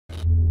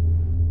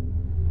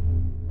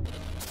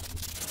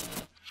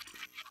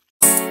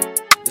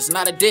It's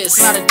not a diss,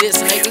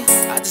 nigga.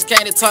 I just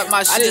came to talk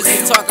my shit. I just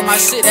ain't talking my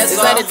shit. That's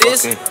all. That a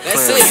diss?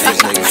 That's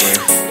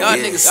it. Y'all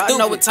niggas stupid. I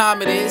know what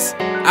time it is.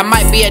 I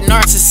might be a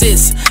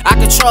narcissist. I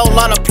control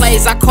all the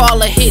plays, I call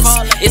her hits.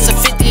 It's a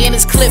 50 in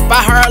this clip,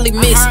 I hardly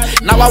miss.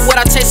 Now why would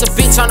I chase a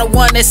bitch on the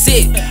one that's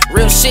it?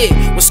 Real shit.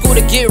 When school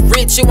to get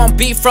rich, it won't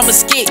be from a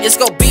skit. It's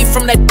gon' be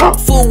from that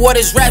fool, what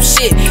is rap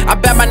shit. I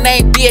bet my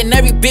name be in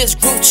every bitch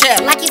group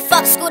chat. Like you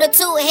fuck Scooter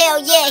too, hell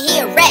yeah, he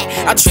a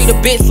rat. I treat a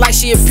bitch like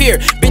she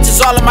appear.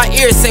 Bitches all in my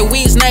ears, say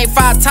Weed's name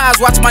 5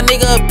 times, watch my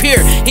nigga appear.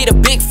 He the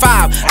big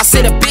 5, I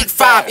said a big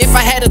 5. If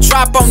I had to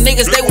drop on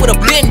niggas, they would've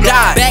been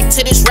died. Back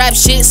to this rap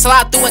shit,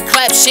 slide through and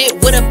clap shit.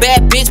 With a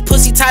bad bitch,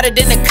 pussy tighter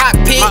than the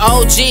cockpit. My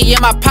OG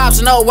and my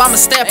pops know I'm a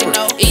stepper.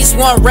 East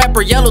one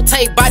rapper, yellow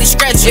tape, body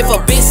scratcher. If a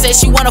bitch says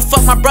she wanna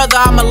fuck my brother,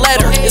 I'ma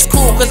let her. It's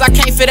cool, cause I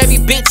can't fit every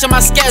bitch in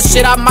my sketch.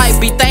 Shit, I might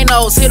be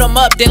Thanos, hit him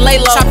up, then lay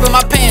low. Chop in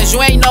my pants,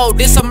 you ain't know,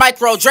 this a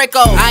micro Draco.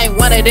 I ain't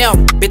one of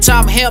them, bitch,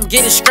 I'm him,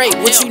 get it straight.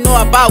 What you know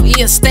about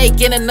eating steak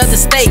in another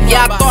state?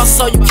 Yeah, I thought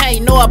so, you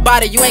can't know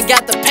about it, you ain't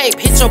got the pape.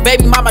 Hit your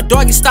baby mama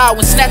doggy style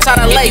when snatch out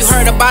a lace. If you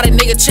heard about a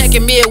nigga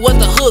checking me, it was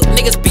the hook.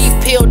 Niggas be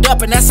peeled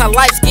up and that's how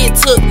lives get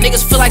took.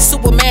 Niggas feel like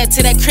Superman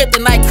till that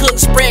kryptonite cook.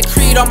 Spread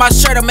Creed on my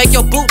shirt to make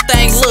your boot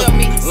thing look.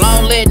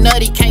 Long lit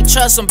nutty, can't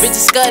trust them,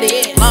 bitches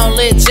scuddy. Long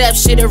lit Jeff,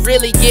 shit it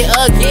really get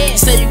ugly. You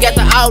said you got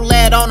the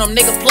outlet on them,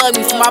 nigga plug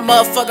me for my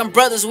motherfucking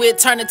brothers, we'll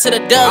turn it to the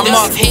dub. I'm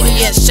off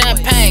Henny and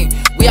champagne.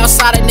 We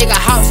outside a nigga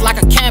house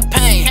like a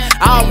campaign.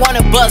 I don't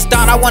wanna bust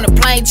down, I want a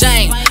plain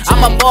Jane.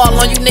 I'ma ball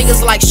on you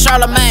niggas like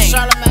Charlemagne.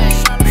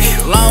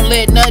 Long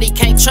lit nutty,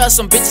 can't trust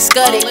them, bitches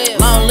scuddy.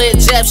 Long lit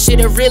Jeff, shit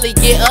it really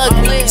get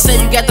ugly. You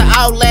said you got the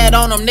outlet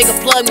on them, nigga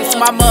plug me for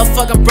my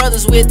motherfucking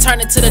brothers, we'll turn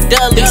it to the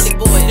Dudleys.